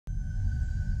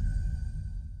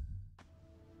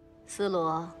思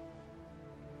罗，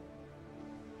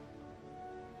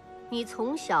你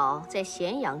从小在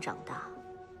咸阳长大，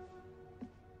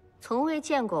从未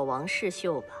见过王世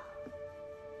秀吧？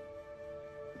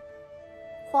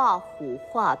画虎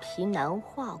画皮难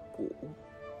画骨，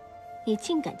你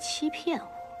竟敢欺骗我！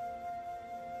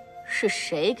是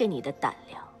谁给你的胆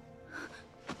量？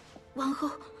王后，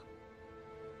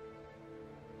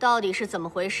到底是怎么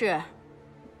回事？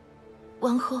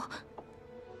王后，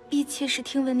婢妾是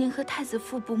听闻您和太子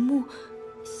父不睦，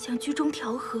想居中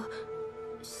调和，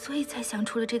所以才想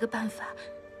出了这个办法，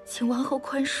请王后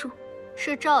宽恕。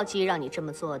是赵姬让你这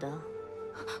么做的？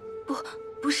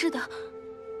不是的，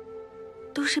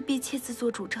都是婢妾自作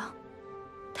主张，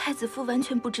太子父完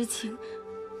全不知情。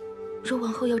若王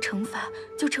后要惩罚，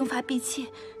就惩罚婢妾，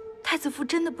太子父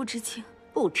真的不知情。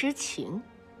不知情，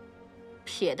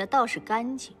撇的倒是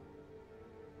干净。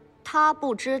他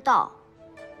不知道，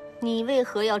你为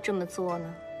何要这么做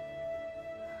呢？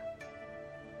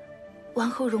王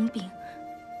后容禀，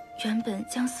原本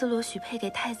将思罗许配给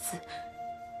太子，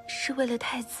是为了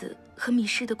太子和芈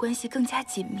氏的关系更加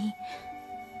紧密。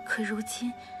可如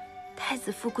今，太子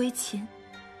父归秦，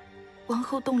王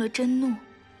后动了真怒，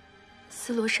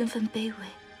思罗身份卑微，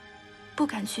不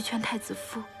敢去劝太子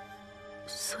父，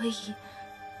所以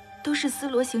都是思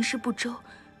罗行事不周，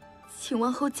请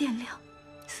王后见谅。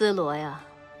思罗呀，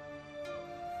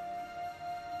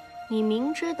你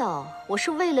明知道我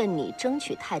是为了你争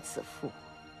取太子父，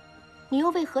你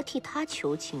又为何替他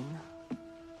求情呢？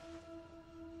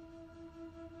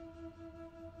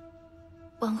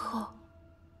王后，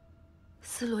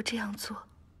思罗这样做，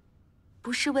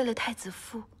不是为了太子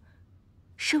父，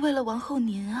是为了王后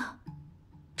您啊！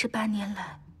这8年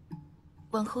来，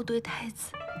王后对太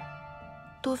子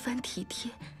多番体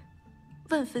贴，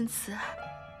万分慈爱，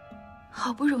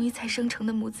好不容易才生成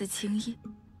的母子情谊，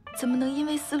怎么能因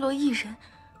为思罗一人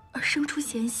而生出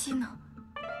嫌隙呢？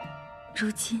如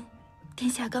今，殿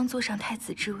下刚坐上太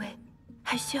子之位，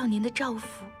还需要您的照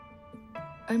拂，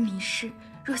而芈氏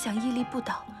若想屹立不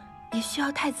倒，也需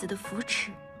要太子的扶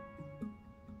持。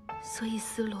所以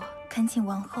思罗恳请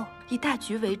王后以大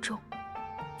局为重，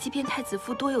即便太子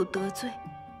父多有得罪，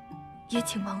也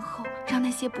请王后让那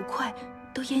些不快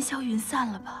都烟消云散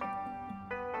了吧。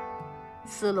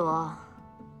思罗，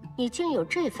你竟有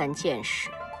这番见识，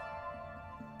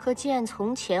可见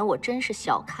从前我真是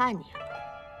小看你了。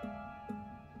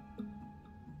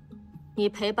你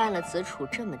陪伴了子楚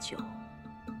这么久，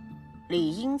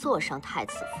理应坐上太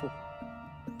子父，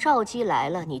赵姬来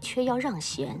了，你却要让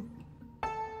贤，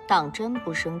当真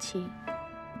不生气？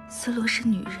思罗是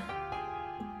女人，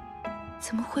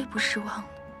怎么会不失望呢？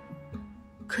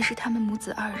可是他们母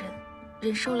子2人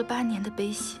忍受了8年的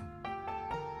悲心，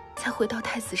才回到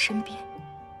太子身边。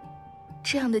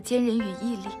这样的坚韧与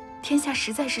毅力，天下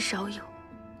实在是少有。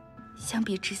相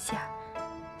比之下，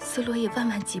思罗也万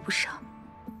万及不上，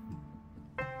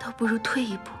倒不如退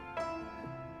一步，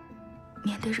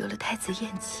免得惹了太子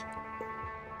厌弃。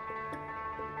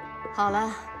好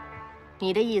了，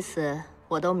你的意思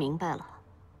我都明白了。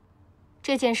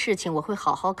这件事情我会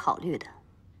好好考虑的。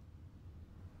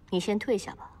你先退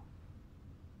下吧。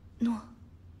诺。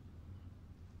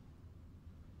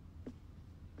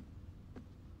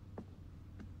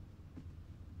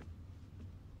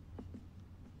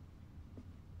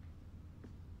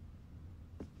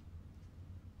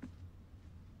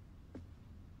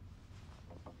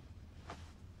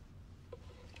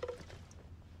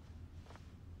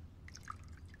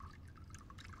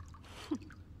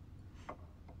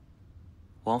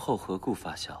王后何故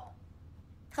发笑？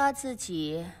他自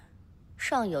己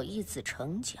尚有一子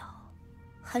成角，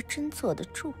还真坐得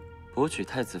住。博取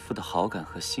太子父的好感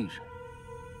和信任，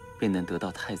便能得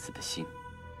到太子的心。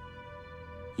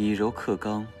以柔克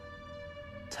刚，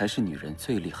才是女人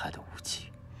最厉害的武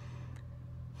器。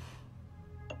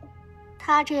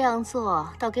他这样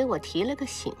做，倒给我提了个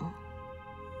醒。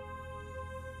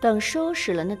等收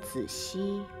拾了那子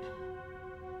熙，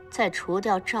再除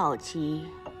掉赵姬，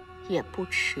也不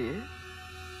迟。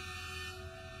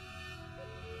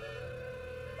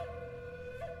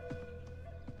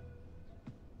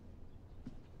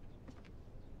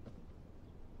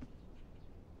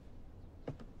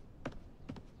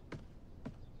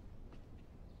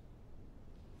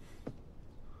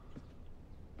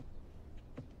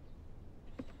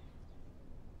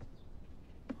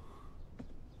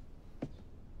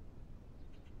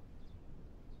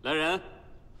来人，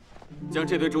将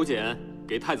这堆竹简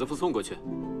给太子父送过去。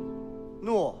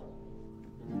诺。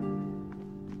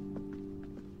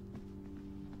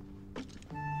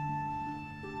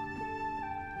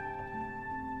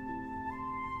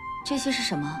这些是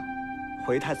什么？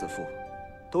回太子父，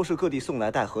都是各地送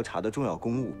来待核查的重要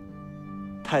公物，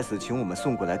太子请我们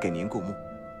送过来给您过目。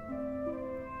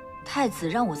太子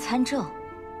让我参政。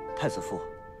太子父，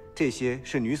这些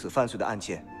是女子犯罪的案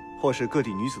件，或是各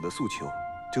地女子的诉求，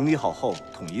整理好后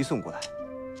统一送过来。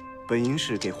本应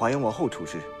是给华阳王后处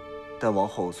置，但王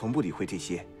后从不理会这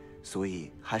些，所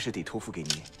以还是得托付给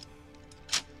您。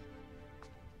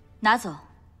拿走。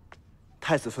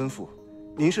太子吩咐，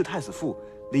您是太子父，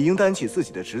理应担起自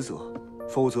己的职责，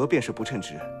否则便是不称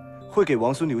职，会给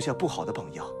王孙留下不好的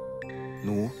榜样。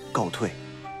奴告退。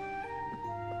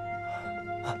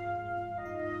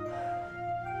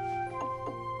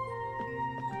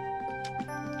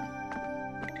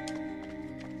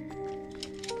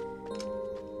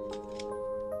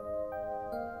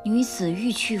女子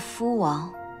欲去夫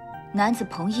王，男子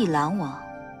朋亦兰王。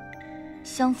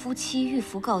相夫妻欲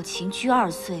服告秦居2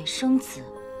岁生子，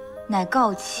乃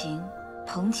告秦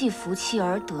朋既服妻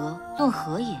而得，论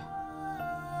何也？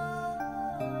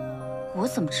我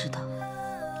怎么知道？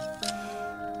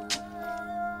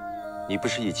你不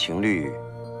是以情律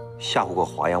吓唬过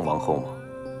华阳王后吗？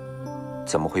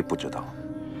怎么会不知道？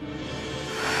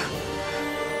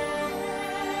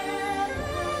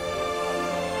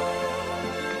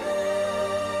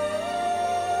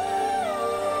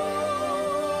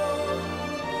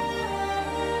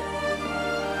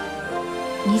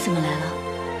你怎么来了？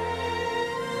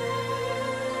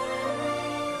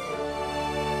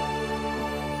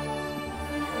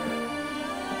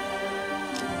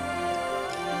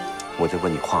我在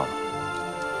问你话吗？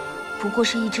不过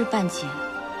是一知半解。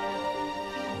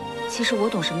其实我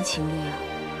懂什么情律啊？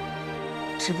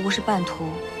只不过是半途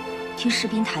听士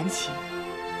兵弹起，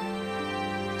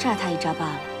诈他一诈罢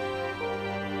了。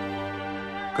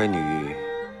该女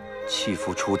弃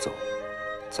夫出走，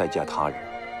再嫁他人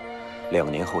，2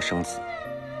年后生子，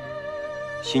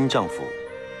新丈夫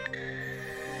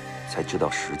才知道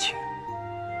实情，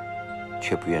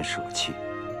却不愿舍弃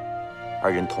，2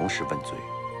人同时问罪，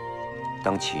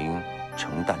当情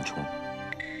承旦冲。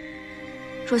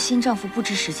若新丈夫不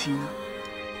知实情呢？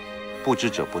不知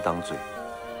者不当罪。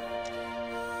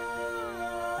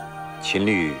秦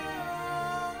律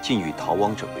禁与逃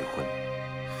亡者为婚，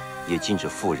也禁止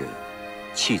妇人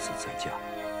弃子再嫁。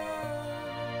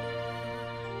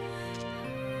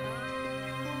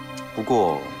不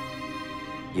过，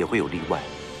也会有例外。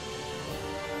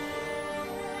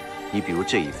你比如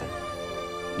这一份，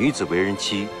女子为人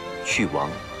妻，去亡，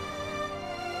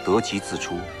得吉自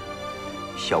出，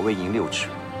小尉银6尺，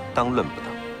当论不当？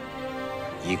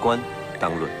以官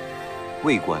当论，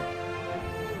未官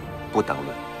不当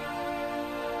论。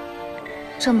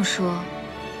这么说，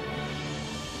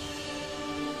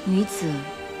女子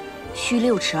须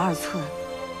6尺2寸，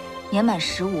年满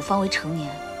15方为成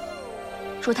年。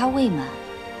若她未满，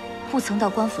不曾到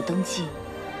官府登记，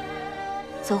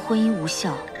则婚姻无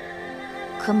效，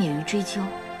可免于追究。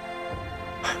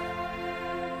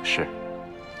是。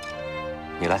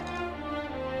你来，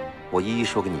我一一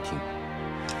说给你听。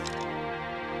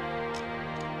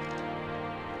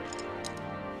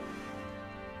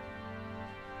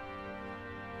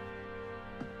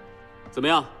怎么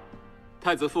样？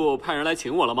太子父派人来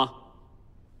请我了吗？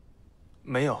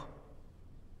没有。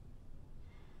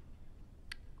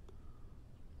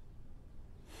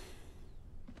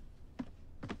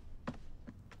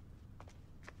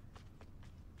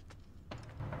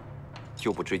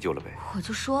就不追究了呗。我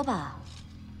就说吧。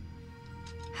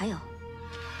还有，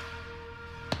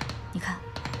你看，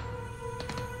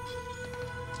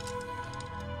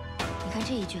你看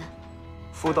这一卷。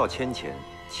夫道千钱，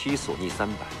妻所逆300，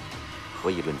何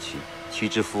以论妻？妻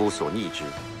之夫所逆之，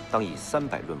当以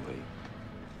300论为，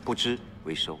不知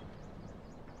为收。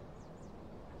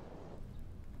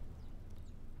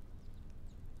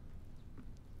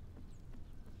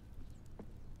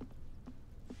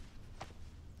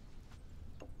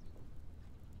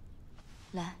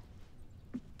来，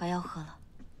把药喝了。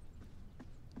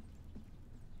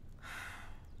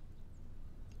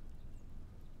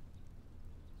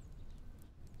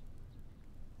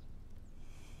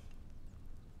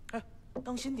哎，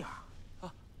当心点儿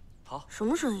啊！好。什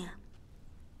么声音？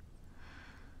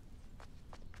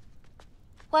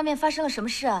外面发生了什么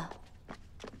事啊？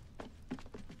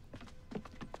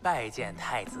拜见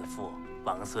太子父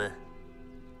王孙。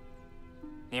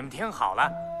你们听好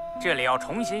了，这里要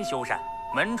重新修缮。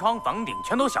门窗、房顶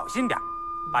全都小心点，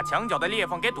把墙角的裂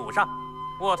缝给堵上，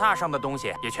卧榻上的东西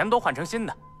也全都换成新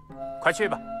的。快去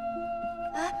吧。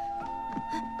哎，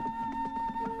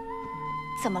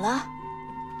怎么了？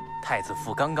太子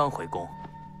父刚刚回宫，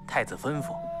太子吩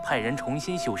咐派人重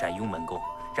新修缮雍门宫，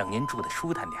让您住得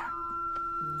舒坦点。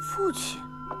父亲，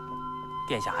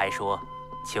殿下还说，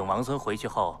请王孙回去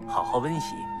后好好温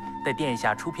习，待殿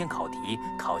下出篇考题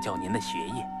考教您的学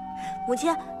业。母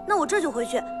亲，那我这就回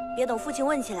去，别等父亲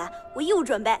问起来，我一无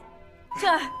准备。正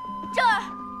儿，正儿，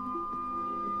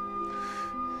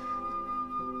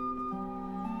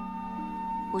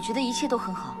我觉得一切都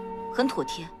很好，很妥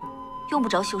帖，用不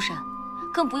着修缮，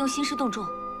更不用兴师动众。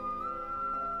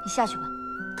你下去吧。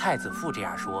太子父这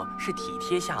样说，是体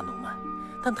贴下奴嘛。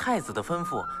但太子的吩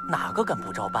咐，哪个敢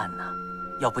不照办呢？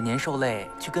要不您受累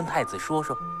去跟太子说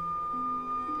说。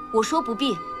我说不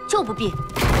必就不必。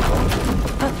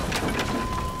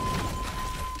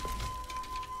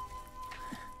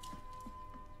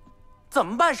怎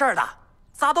么办事儿的？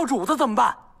砸到主子怎么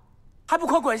办？还不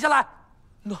快滚下来！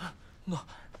那。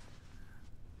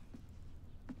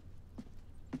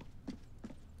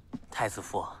太子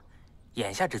父，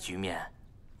眼下这局面，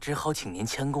只好请您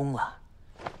谦恭了。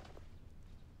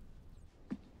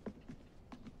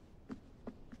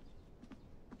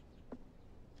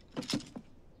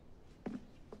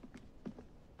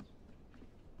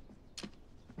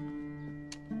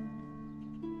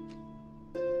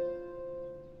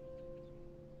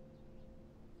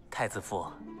太子父，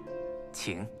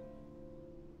请。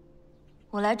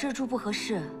我来这住不合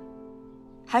适，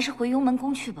还是回雍门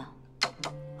宫去吧。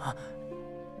啊，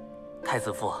太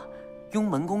子父，雍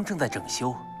门宫正在整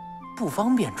修，不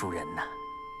方便住人呢。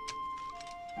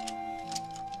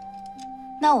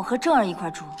那我和正儿一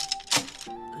块住。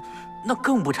那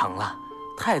更不成了。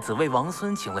太子为王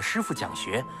孙请了师傅讲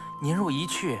学，您若一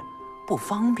去，不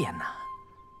方便呐。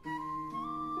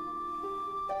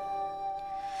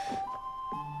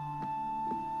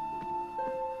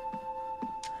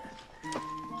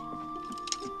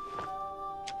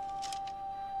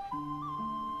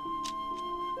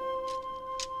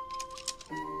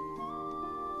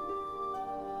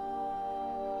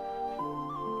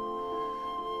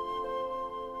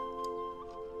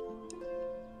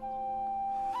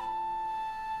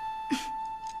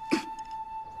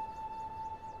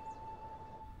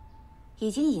已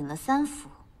经饮了3服，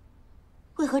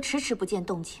为何迟迟不见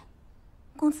动静？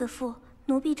公子父，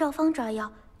奴婢照方抓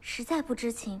药，实在不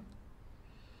知情。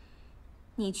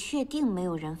你确定没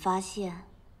有人发现？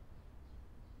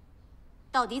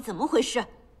到底怎么回事？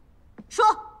说。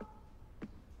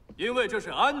因为这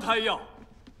是安胎药。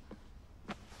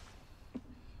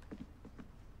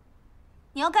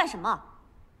你要干什么？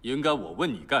应该我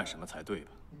问你干什么才对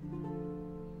吧？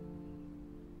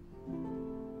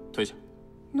退下。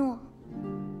诺。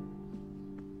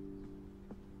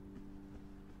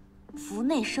服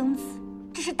内生子，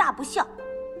这是大不孝。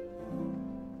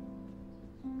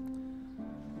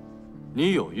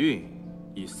你有孕，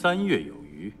已3月有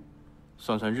余，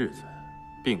算算日子，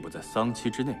并不在丧期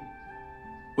之内，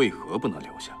为何不能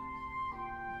留下？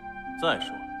再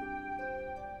说，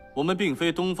我们并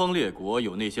非东方列国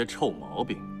有那些臭毛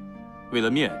病，为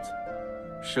了面子，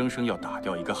生生要打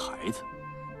掉一个孩子。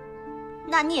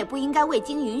那你也不应该未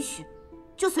经允许，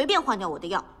就随便换掉我的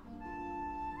药。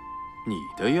你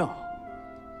的药？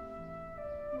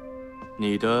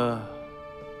你的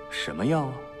什么药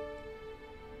啊？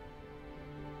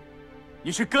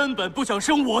你是根本不想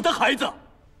生我的孩子。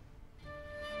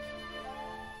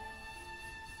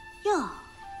哟，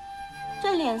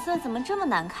这脸色怎么这么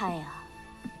难看呀？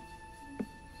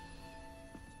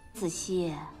子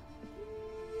熙，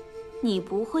你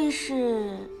不会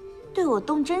是对我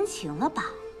动真情了吧？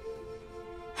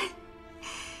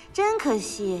真可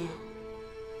惜，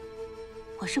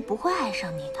我是不会爱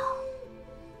上你的。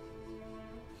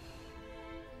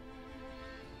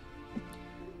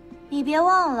你别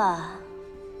忘了，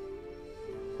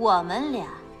我们俩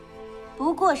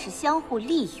不过是相互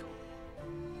利用。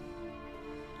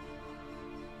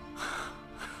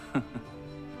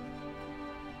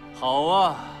好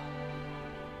啊，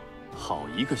好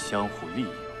一个相互利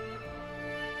用！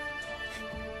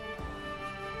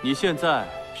你现在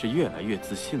是越来越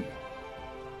自信了，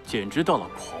简直到了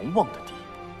狂妄的地步。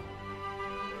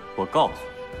我告诉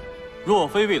你，若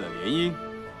非为了联姻，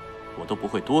我都不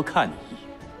会多看你一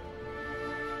眼。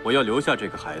我要留下这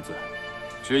个孩子，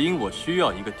只因我需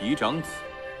要一个嫡长子，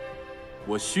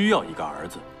我需要一个儿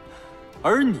子，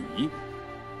而你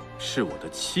是我的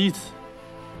妻子，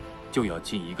就要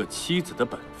尽一个妻子的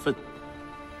本分。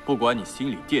不管你心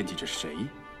里惦记着谁，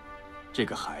这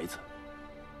个孩子，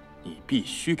你必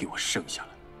须给我生下来。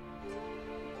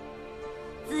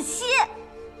子熙，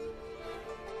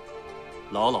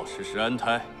老老实实安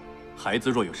胎，孩子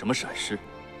若有什么闪失，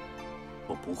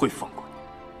我不会放过你。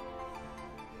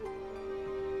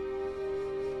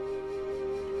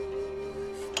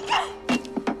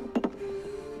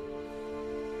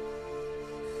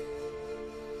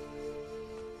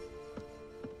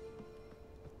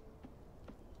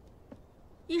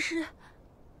医师，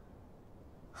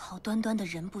好端端的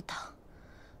人不当，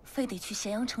非得去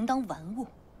咸阳城当玩物，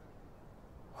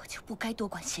我就不该多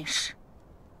管闲事。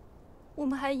我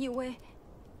们还以为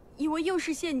又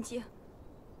是陷阱。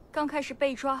刚开始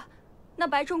被抓，那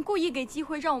白仲故意给机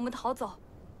会让我们逃走，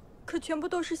可全部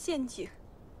都是陷阱。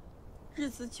日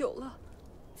子久了，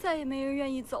再也没人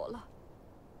愿意走了。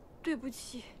对不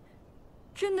起，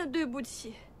真的对不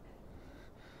起。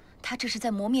他这是在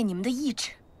磨灭你们的意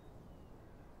志。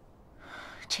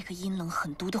这个阴冷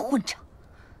狠毒的混账！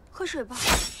喝水吧。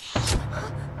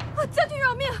将军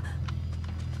饶命！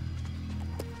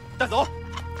带走！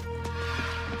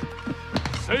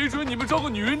谁准你们招个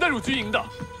女人带入军营的？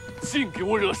净给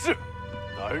我惹事！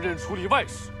男人处理外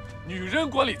事，女人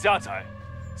管理家宅，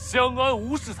相安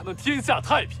无事才能天下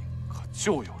太平。可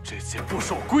就有这些不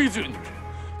守规矩的女人，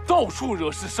到处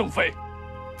惹是生非。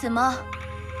怎么，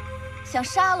想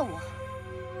杀了我？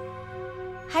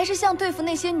还是像对付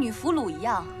那些女俘虏一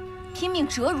样，拼命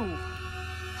折辱我，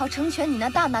好成全你那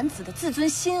大男子的自尊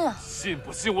心啊？信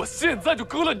不信我现在就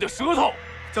割了你的舌头？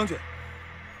将军，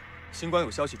新官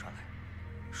有消息传来，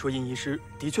说殷医师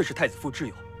的确是太子父挚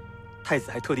友，太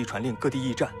子还特地传令各地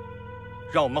驿站，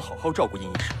让我们好好照顾殷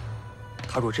医师。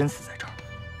他若真死在这儿，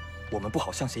我们不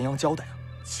好向咸阳交代啊。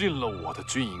进了我的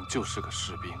军营就是个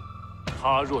士兵，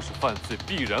他若是犯罪，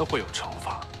必然会有惩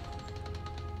罚。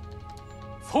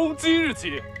从今日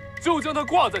起，就将他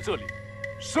挂在这里，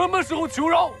什么时候求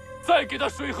饶，再给他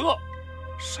水喝。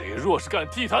谁若是敢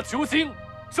替他求情，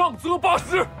杖责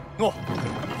80。诺。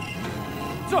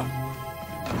这儿。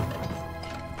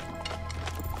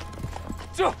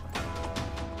这儿。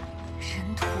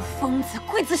人屠疯子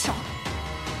刽子手，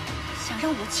想让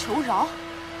我求饶？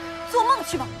做梦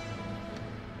去吧！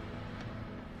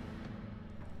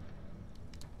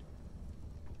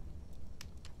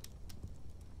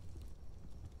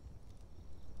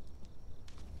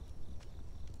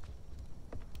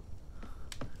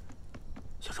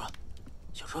小春，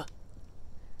小春，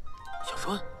小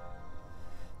春，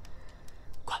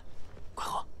快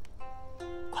喝，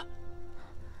快！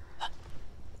来。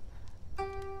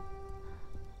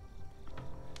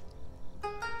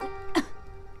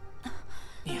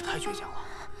你也太倔强了，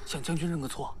向将军认个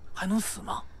错还能死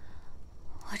吗？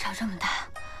我长这么大，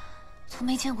从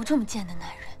没见过这么贱的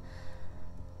男人。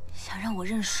想让我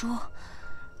认输，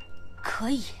可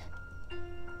以，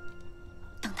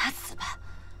等他死吧。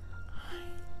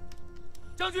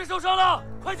将军受伤了，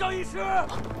快叫医师！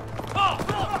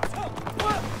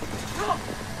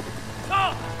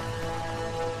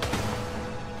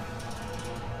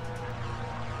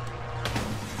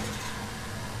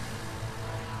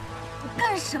你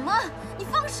干什么？你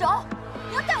放手！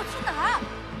你要带我去哪儿？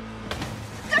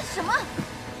干什么？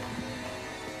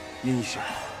殷医师，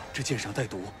这箭上带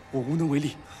毒，我无能为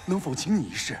力，能否请你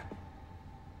一试？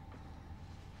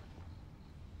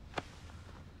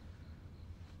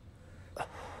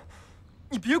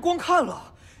你别光看了，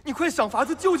你快想法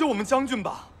子救救我们将军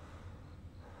吧！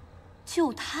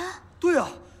救他？对啊，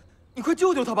你快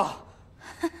救救他吧！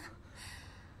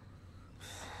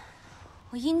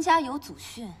我殷家有祖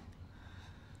训，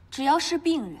只要是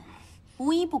病人，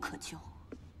无一不可救。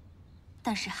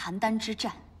但是邯郸之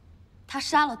战，他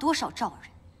杀了多少赵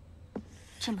人？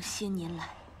这么些年来，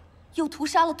又屠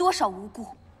杀了多少无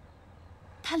辜？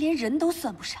他连人都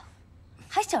算不上，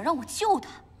还想让我救他？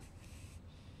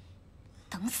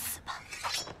等死吧！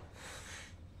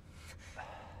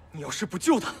你要是不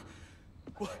救他，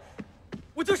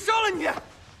我就杀了你！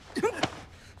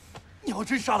你要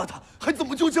真杀了他，还怎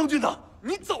么救将军呢？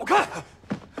你走开！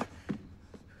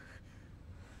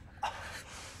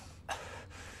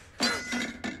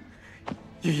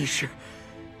叶医师，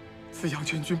自杨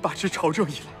全军把持朝政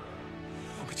以来，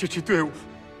我们这支队伍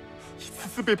一次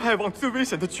次被派往最危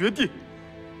险的绝地。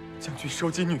将军收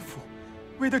集女俘，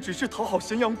为的只是讨好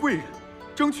咸阳贵人，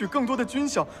争取更多的军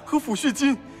饷和抚恤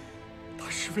金。他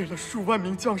是为了数万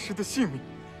名将士的性命，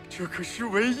这可是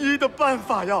唯一的办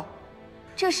法呀！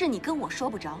这事你跟我说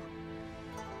不着。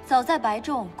早在白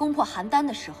仲攻破邯郸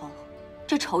的时候，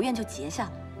这仇怨就结下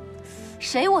了。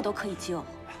谁我都可以救，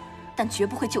但绝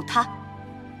不会救他。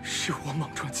是我莽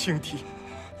撞轻敌，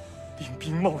领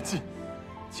兵冒进。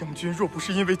将军若不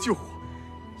是因为救我，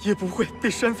也不会被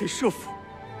山匪设伏。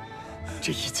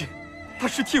这一箭，他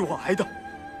是替我挨的，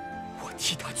我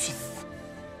替他去死。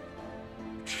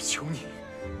只求你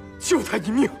救他一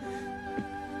命。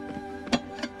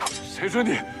谁准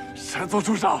你擅作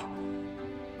主张？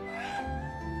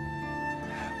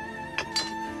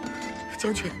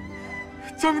将军，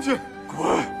将军，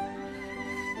滚！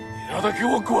你让他给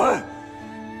我滚！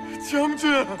将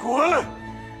军，滚！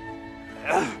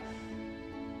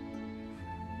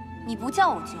你不叫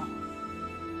我救，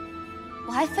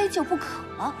我还非救不可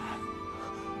了。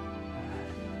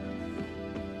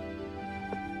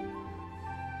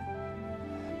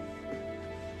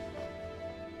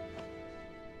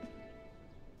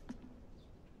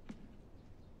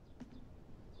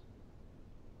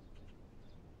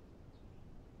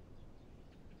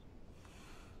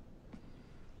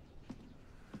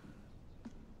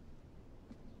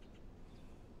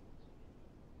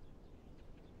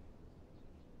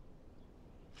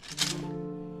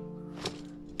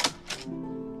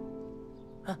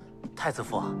太子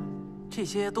父，这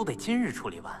些都得今日处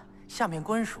理完，下面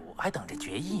官署还等着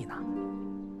决议呢。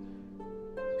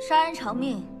杀人偿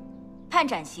命，判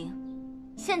斩刑，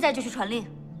现在就去传令。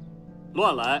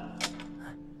乱来！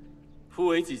夫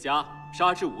为季家，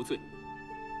杀之无罪。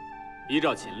依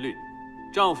照秦律，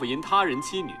丈夫淫他人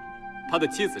妻女，他的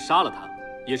妻子杀了他，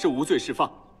也是无罪释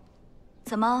放。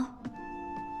怎么？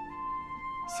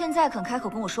现在肯开口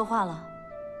跟我说话了？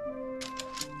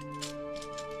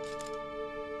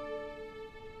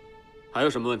还有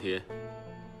什么问题？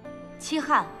妻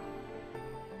汉，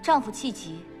丈夫气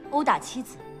急殴打妻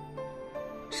子，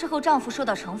事后丈夫受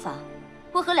到惩罚，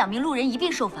为何2名路人一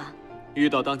并受罚？遇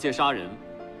到当街杀人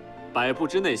，100步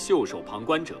之内袖手旁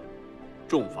观者，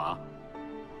重罚。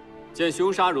见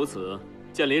凶杀如此，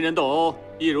见邻人斗殴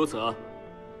亦如此。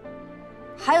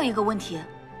还有一个问题，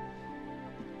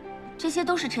这些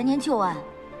都是陈年旧案，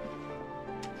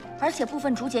而且部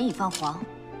分竹简已泛黄，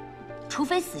除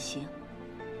非死刑，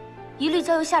一律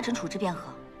交由下臣处置便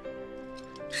好。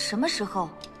什么时候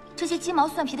这些鸡毛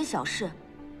蒜皮的小事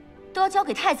都要交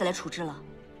给太子来处置了？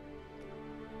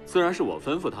自然是我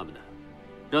吩咐他们的，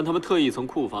让他们特意从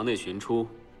库房内寻出，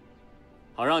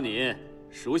好让你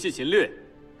熟悉秦律。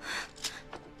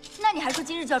那你还说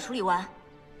今日就要处理完？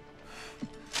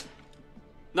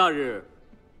那日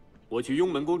我去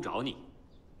雍门宫找你，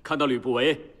看到吕不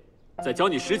韦，再教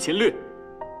你识秦律。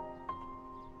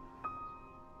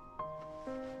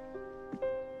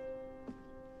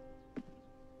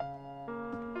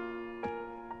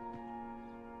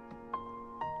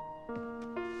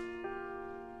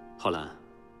浩然，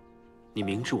你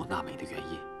明知我纳美的原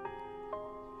因，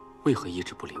为何一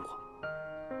直不理我？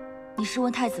你是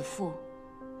问太子父，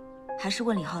还是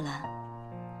问李浩然？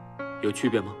有区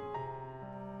别吗？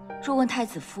若问太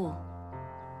子父，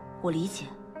我理解；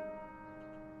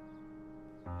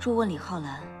若问李浩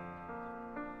然，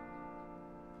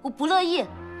我不乐意。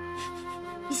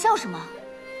你笑什么？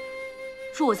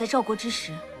若我在赵国之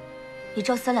时，也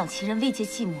召3两秦人慰藉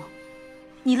寂寞，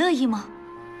你乐意吗？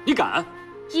你敢？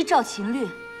依照秦律，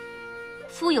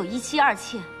夫有1妻2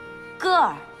妾，割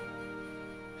耳；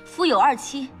夫有2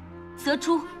妻，则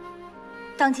诛。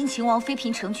当今秦王妃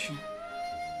嫔成群，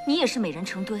你也是美人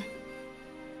成堆。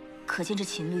可见这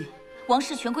秦律，王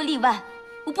室权贵例外，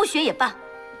我不学也罢。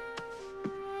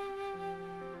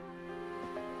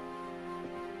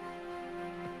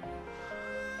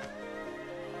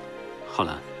浩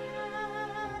然，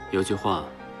有句话，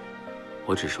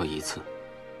我只说一次，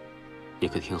你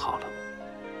可听好了。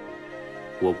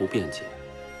我不辩解，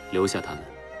留下他们，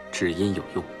只因有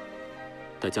用；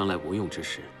待将来无用之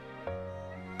时，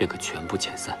便可全部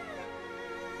遣散，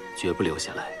绝不留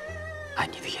下来碍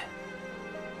你的眼。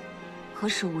何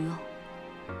时无用？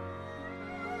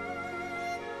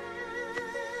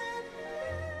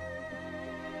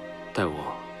待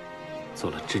我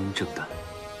做了真正的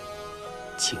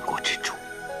倾国之主。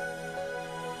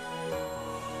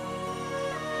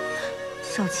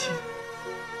少卿，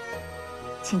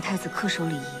请太子恪守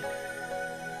礼仪。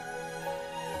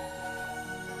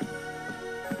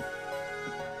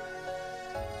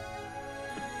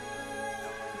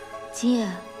今夜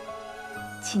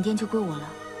寝殿就归我了。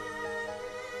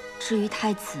至于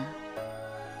太子，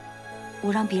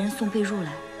我让别人送被褥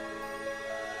来。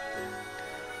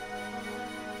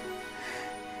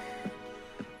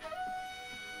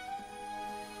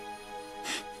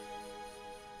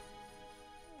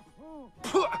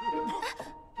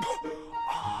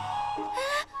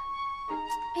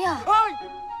哎呀，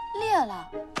裂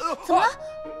了！怎么了？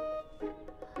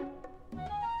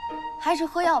还是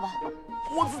喝药吧。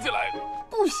我自己来。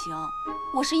不行，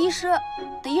我是医师，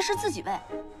得医师自己喂。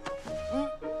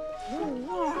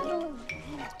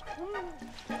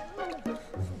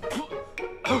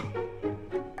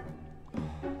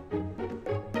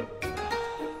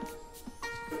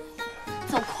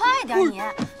走快点你！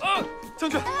将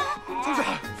军，将军，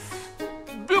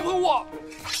别碰我！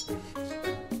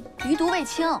余毒未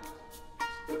清。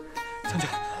将军，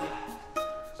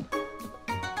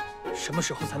什么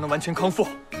时候才能完全康复？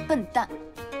笨蛋，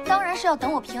当然是要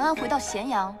等我平安回到咸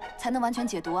阳，才能完全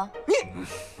解毒啊！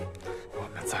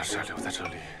能暂时留在这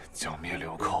里剿灭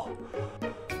流寇，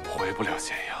回不了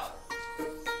咸阳。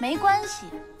没关系，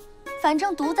反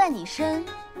正毒在你身，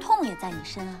痛也在你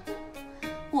身啊。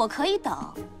我可以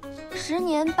等，10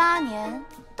年8年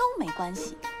都没关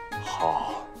系。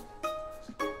好，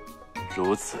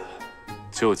如此，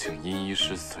就请殷医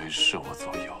师随侍我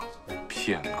左右，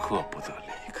片刻不得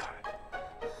离开。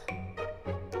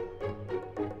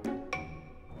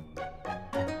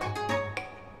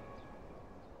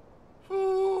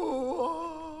父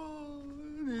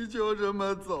王，你就这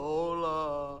么走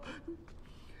了？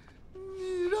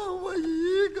你让我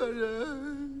一个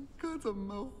人可怎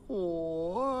么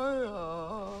活呀？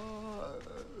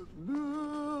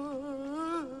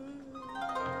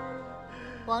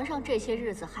皇上这些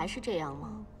日子还是这样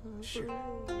吗？是。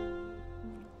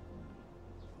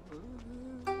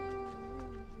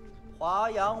华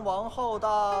阳王后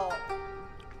到。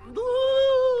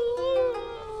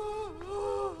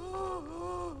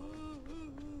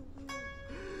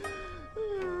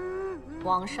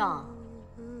皇上，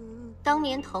当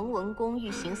年滕文公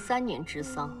欲行3年之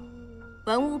丧，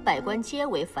文武百官皆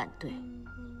为反对，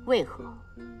为何？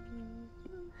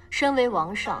身为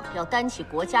王上，要担起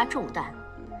国家重担，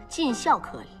尽孝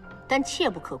可以，但切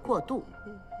不可过度。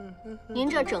您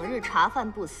这整日茶饭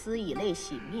不思，以泪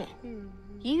洗面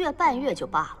，1月半月就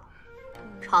罢了，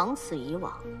长此以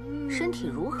往，身体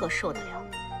如何受得了？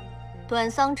短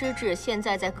丧之制现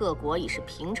在在各国已是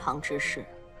平常之事，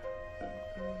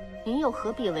您又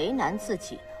何必为难自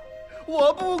己呢？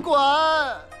我不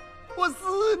管，我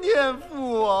思念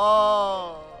父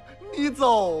王。你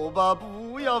走吧，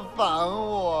不要烦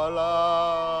我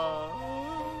了。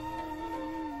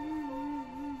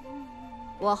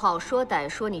我好说歹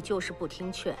说，你就是不听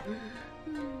劝，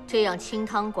这样清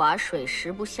汤寡水，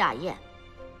食不下咽，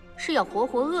是要活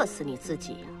活饿死你自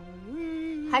己呀？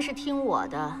还是听我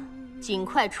的，尽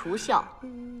快除孝，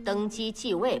登基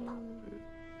继位吧。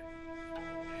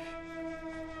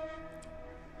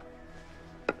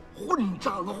混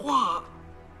账话！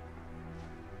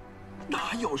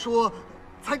哪有说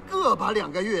才个把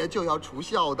2个月就要除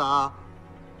孝的？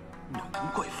难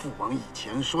怪父王以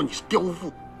前说你是刁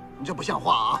妇，你这不像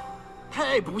话啊，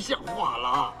太不像话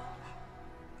了。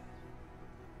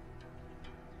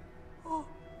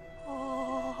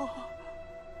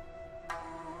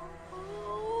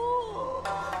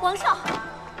皇上，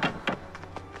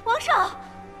皇上，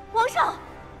皇上，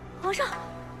皇上，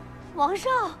皇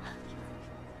上！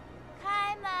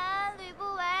开门，吕不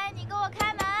韦，你给我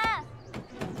开门！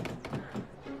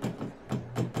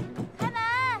开门！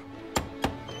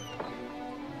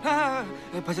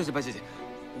哎，白小姐，白小姐，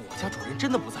我家主人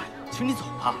真的不在，请你走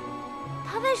吧。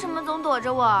他为什么总躲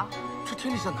着我？这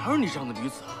天底下哪有你这样的女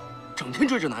子啊？整天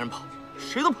追着男人跑，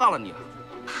谁都怕了你啊？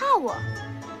怕我？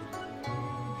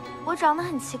我长得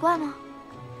很奇怪吗？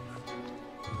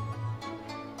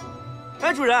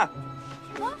哎，主人！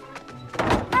开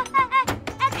门，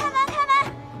开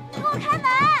门，给我开门！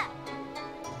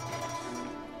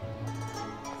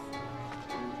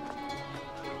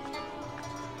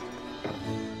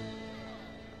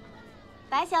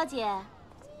白小姐，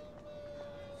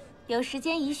有时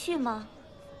间一叙吗？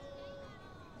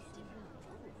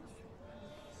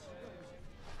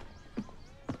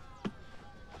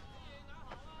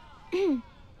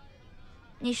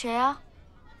你谁啊？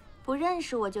不认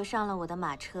识我就上了我的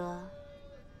马车，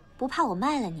不怕我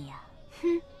卖了你呀？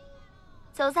哼，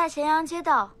走在咸阳街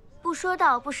道，不说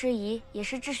道不拾遗，也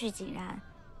是秩序井然。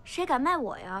谁敢卖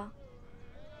我呀？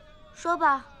说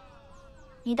吧，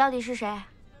你到底是谁？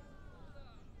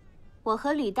我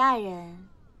和吕大人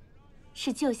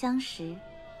是旧相识。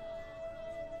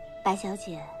白小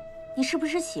姐，你是不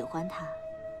是喜欢他？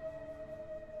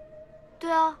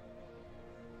对啊，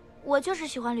我就是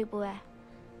喜欢吕不韦。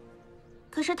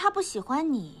可是他不喜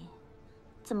欢你，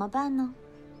怎么办呢？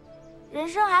人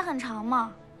生还很长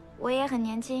嘛，我也很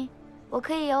年轻，我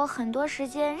可以有很多时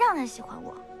间让他喜欢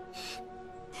我。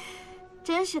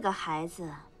真是个孩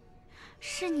子。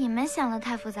是你们想的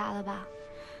太复杂了吧？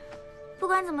不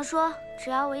管怎么说，只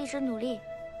要我一直努力，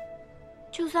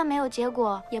就算没有结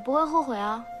果，也不会后悔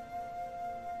啊。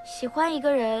喜欢一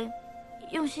个人，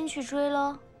用心去追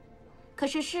咯。可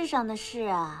是世上的事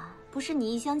啊，不是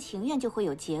你一厢情愿就会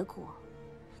有结果。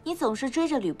你总是追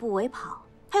着吕不韦跑，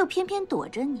他又偏偏躲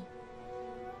着你，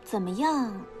怎么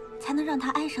样才能让他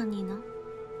爱上你呢？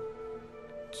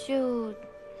就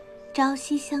朝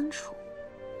夕相处，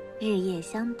日夜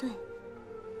相对。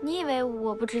你以为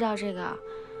我不知道这个？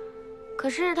可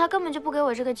是他根本就不给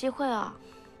我这个机会啊。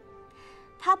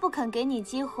他不肯给你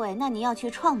机会，那你要去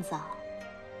创造，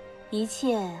一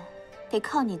切得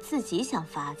靠你自己想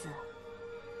法子。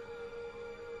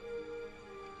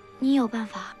你有办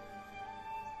法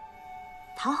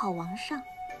讨好王上？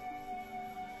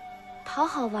讨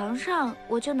好王上，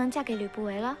我就能嫁给吕不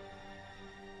韦了？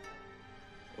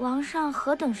王上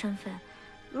何等身份，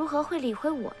如何会理会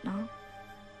我呢？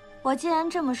我既然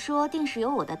这么说，定是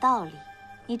有我的道理。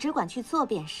你只管去做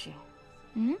便是。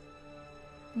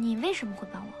你为什么会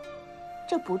帮我？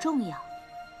这不重要，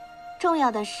重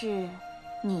要的是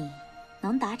你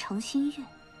能达成心愿。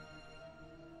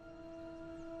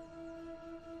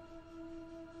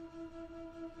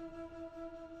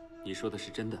你说的是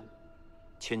真的？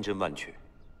千真万确。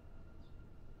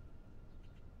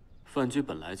范雎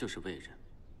本来就是魏人，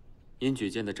因举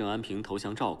荐的郑安平投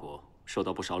降赵国，受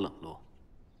到不少冷落。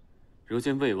如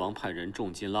今魏王派人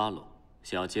重金拉拢，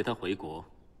想要接他回国，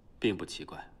并不奇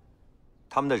怪。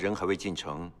他们的人还未进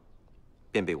城，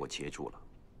便被我截住了。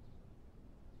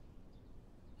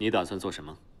你打算做什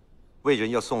么？魏人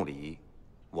要送礼，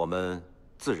我们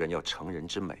自然要成人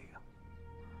之美啊。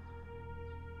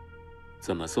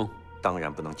怎么送？当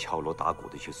然不能敲锣打鼓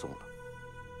的去送了，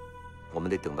我们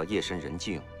得等到夜深人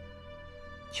静，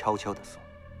悄悄的送。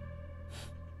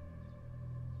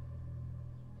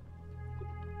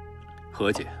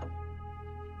何解？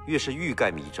越是欲盖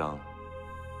弥彰，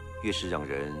越是让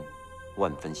人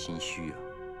万分心虚啊。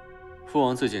父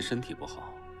王最近身体不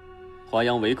好，华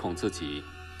阳唯恐自己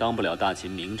当不了大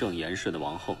秦名正言顺的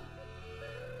王后，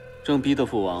正逼得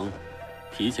父王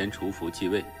提前除服继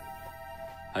位，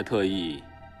还特意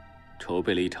筹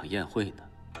备了一场宴会呢。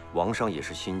王上也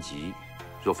是心急，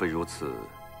若非如此，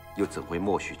又怎会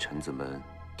默许臣子们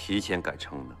提前改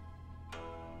称呢？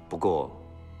不过，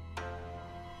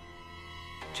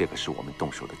这个是我们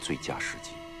动手的最佳时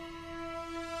机。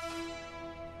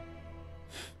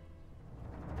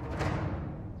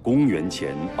公元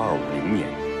前250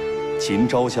年，秦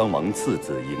昭襄王次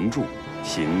子嬴柱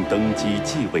行登基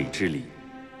继位之礼，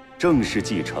正式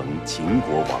继承秦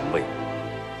国王位，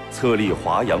册立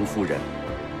华阳夫人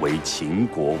为秦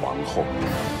国王后。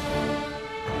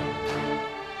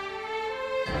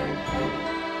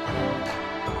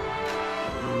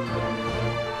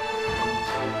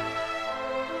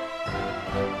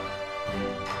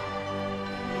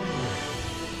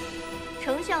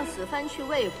丞相此番去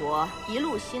魏国，一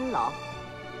路辛劳，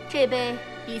这杯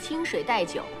以清水代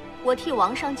酒，我替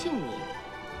王上敬你。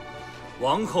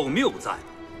王后谬赞，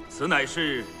此乃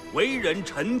是为人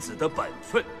臣子的本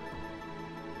分。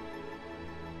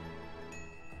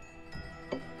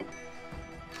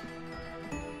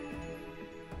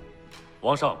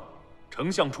王上，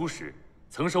丞相出使，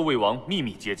曾受魏王秘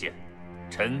密接见，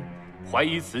臣怀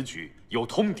疑此举有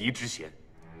通敌之嫌。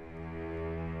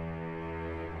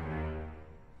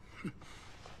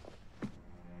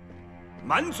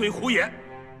满嘴胡言！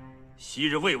昔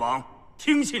日魏王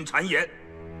听信谗言，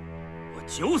我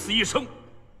九死一生，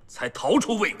才逃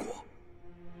出魏国。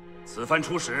此番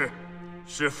出使，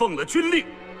是奉了军令，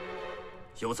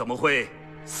又怎么会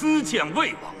私见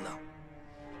魏王呢？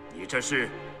你这是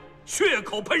血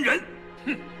口喷人！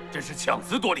哼，真是强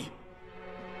词夺理！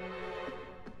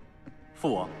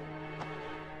父王，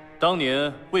当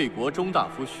年魏国中大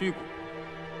夫虚谷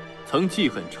曾记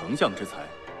恨丞相之才，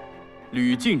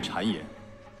屡尽谗言，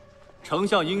丞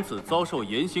相因此遭受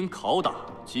严刑拷打，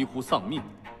几乎丧命。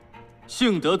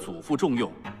幸得祖父重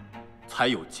用，才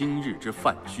有今日之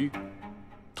范雎。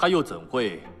他又怎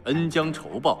会恩将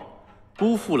仇报，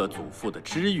辜负了祖父的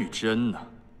知遇之恩呢？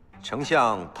丞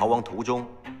相逃亡途中，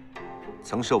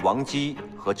曾受王姬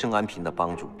和郑安平的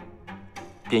帮助，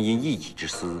便因一己之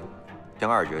私，将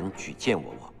二人举荐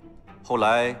我王。后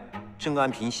来郑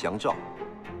安平降赵，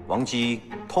王姬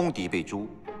通敌被诛，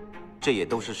这也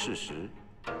都是事实。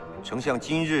丞相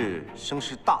今日声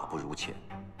势大不如前，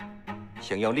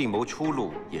想要另谋出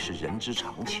路也是人之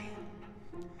常情。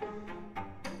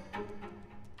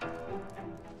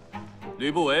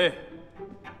吕不韦，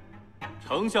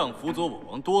丞相辅佐我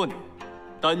王多年，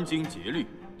殚精竭虑，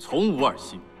从无二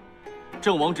心。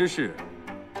郑王之事，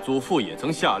祖父也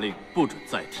曾下令不准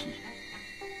再提。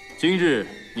今日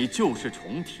你旧事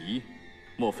重提，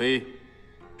莫非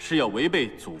是要违背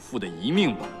祖父的遗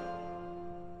命吧？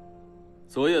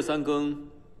昨夜3更，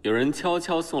有人悄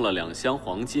悄送了2箱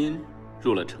黄金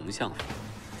入了丞相府，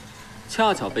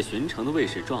恰巧被巡城的卫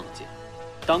士撞见，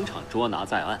当场捉拿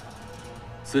在案。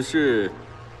此事，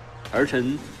儿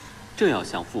臣正要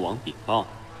向父王禀报呢。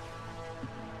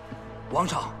王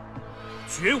上，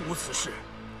绝无此事，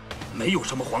没有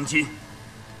什么黄金，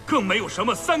更没有什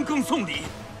么3更送礼，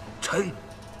臣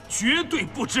绝对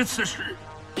不知此事。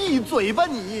闭嘴吧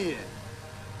你！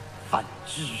范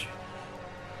雎，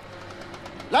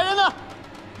来人呐！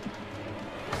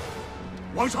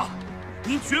王上，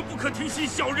您绝不可听信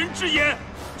小人之言，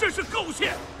这是构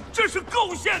陷，这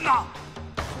构陷呐！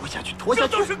拖下去，拖下去！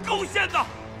这都是构陷呐！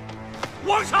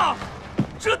皇上，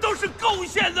这都是构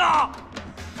陷呐！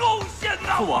构陷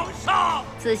呐！皇上，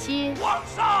子熙，皇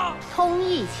上，通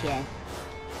议前，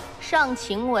上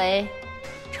情为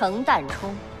程旦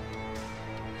冲。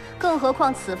更何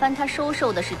况此番他收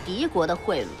受的是敌国的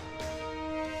贿赂，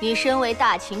你身为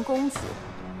大秦公子，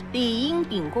理应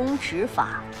秉公执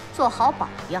法，做好榜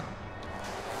样，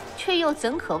却又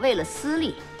怎可为了私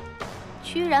利，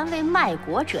居然为卖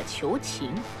国者求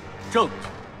情？证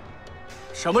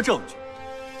据？什么证据？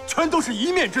全都是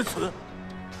一面之词。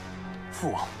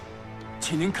父王，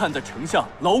请您看在丞相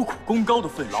劳苦功高的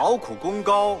份上，劳苦功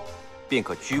高，便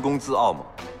可居功自傲吗？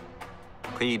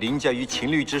可以凌驾于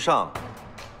秦律之上，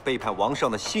背叛王上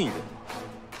的信任吗？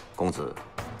公子，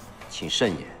请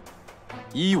慎言。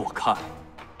依我看，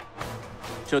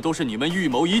这都是你们预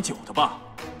谋已久的吧？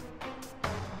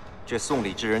这送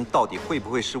礼之人到底会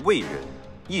不会是魏人？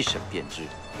一审便知。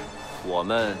我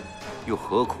们又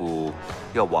何苦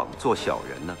要枉做小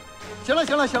人呢？行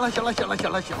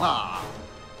了，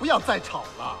不要再吵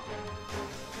了，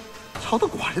吵得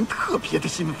寡人特别的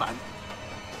心烦。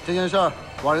这件事儿，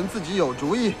寡人自己有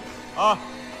主意啊，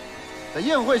在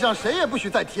宴会上谁也不许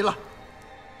再提了。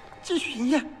继续饮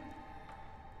宴。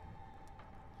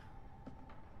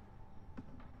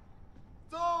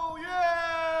奏乐！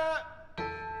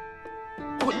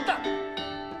混蛋！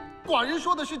寡人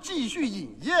说的是继续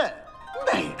饮宴，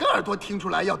哪个耳朵听出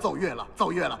来要奏乐了？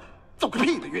奏乐了，奏个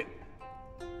屁的乐！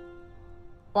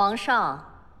皇上，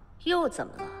又怎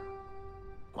么了？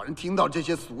寡人听到这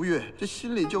些俗乐，这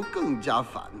心里就更加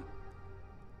烦。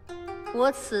我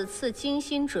此次精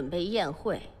心准备宴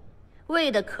会，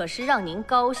为的可是让您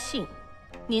高兴。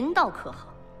您倒可好，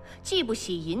既不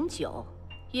喜饮酒，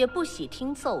也不喜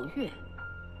听奏乐，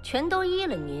全都依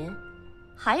了您，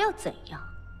还要怎样？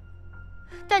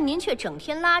但您却整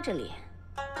天拉着脸，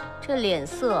这脸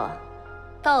色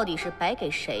到底是摆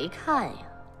给谁看呀？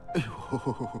哎呦，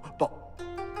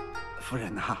夫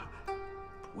人呐，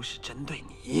不是针对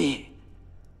你，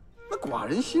那寡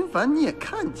人心烦你也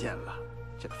看见了，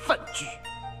这个饭剧，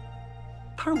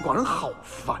他让寡人好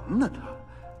烦呢，他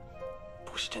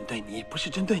不是针对你，不是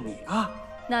针对你啊。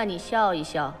那你笑一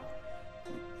笑。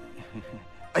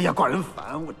哎呀，寡人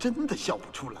烦，我真的笑不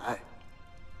出来。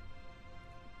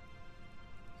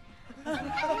来，快来，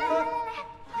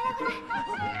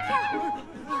跳！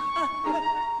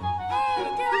哎，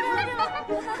对了，来，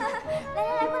过来，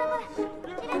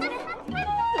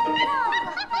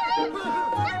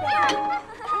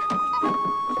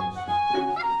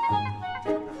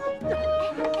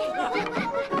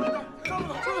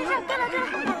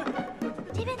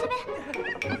这边，对了，这边，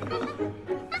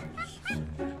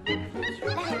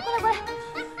来，过来，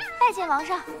拜见王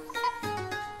上。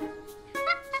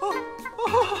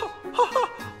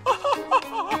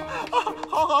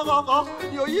好，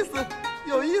有意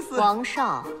思。皇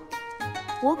上，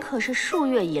我可是数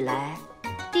月以来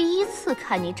第一次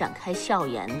看你展开笑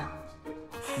颜呢。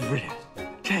夫人，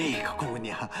这个姑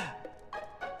娘，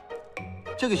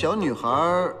这个小女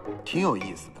孩挺有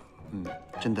意思的，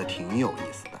真的挺有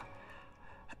意思的。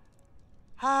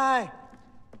嗨，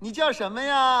你叫什么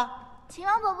呀？秦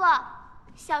王伯伯，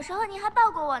小时候您还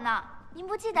抱过我呢，您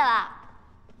不记得了？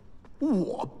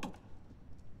我不。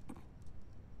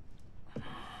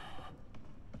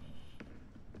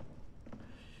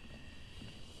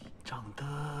长得，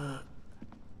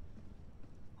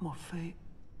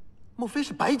莫非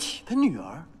是白起的女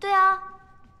儿？对啊，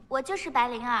我就是白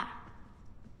灵儿。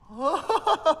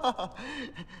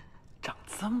长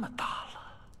这么大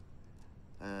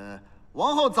了。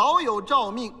王后早有诏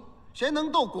命，谁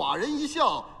能逗寡人一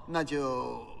笑，那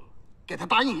就给他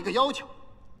答应一个要求。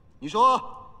你说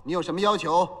你有什么要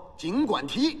求，尽管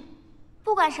提。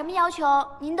不管什么要求，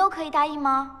您都可以答应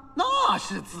吗？那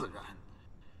是自然。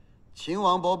秦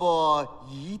王伯伯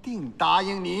一定答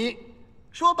应你，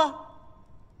说吧。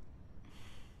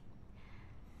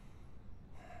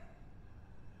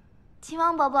秦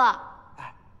王伯伯，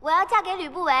我要嫁给吕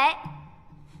不韦。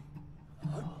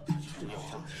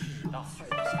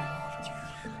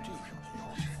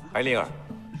白灵儿，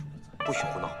不许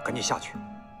胡闹，赶紧下去。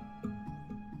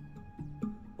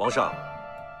皇上，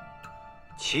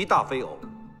其大非偶，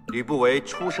吕不韦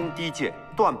出身低贱，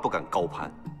断不敢高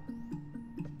攀。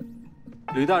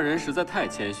吕大人实在太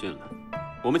谦逊了，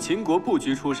我们秦国不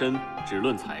拘出身，只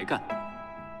论才干。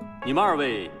你们二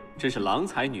位真是郎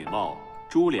才女貌，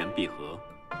珠联璧合，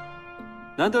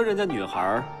难得人家女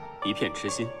孩一片痴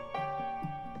心。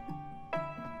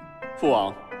父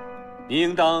王，您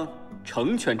应当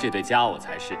成全这对佳偶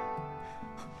才是。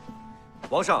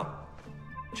皇上，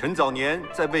臣早年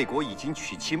在魏国已经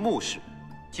娶妻穆氏，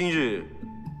今日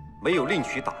没有另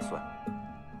娶打算。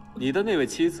你的那位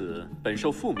妻子本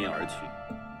受父命而娶，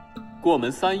过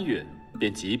门3月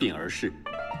便疾病而逝，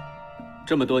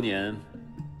这么多年，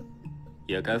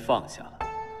也该放下了。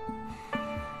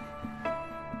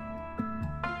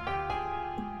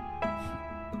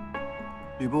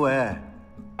吕不韦，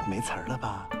没词儿了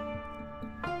吧？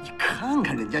你看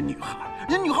看人家女孩，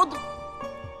人家女孩都……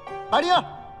白灵，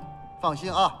放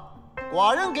心啊，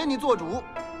寡人给你做主，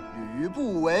吕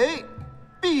不韦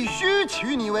必须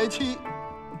娶你为妻。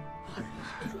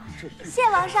谢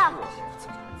王上。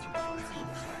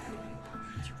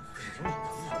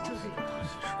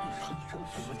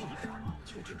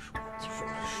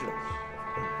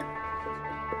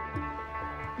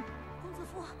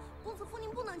公子夫，您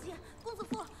不能进！公子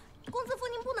夫，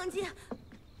您不能进！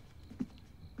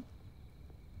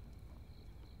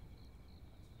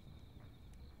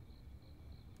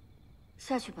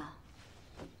下去吧。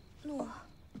诺。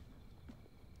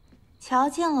瞧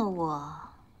见了我，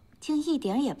竟一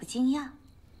点也不惊讶。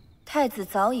太子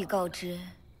早已告知，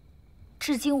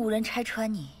至今无人拆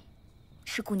穿你，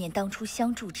是顾念当初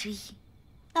相助之意。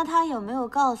那他有没有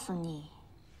告诉你，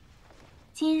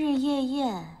今日夜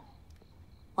宴，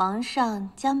皇上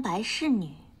将白侍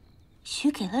女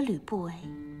许给了吕不韦？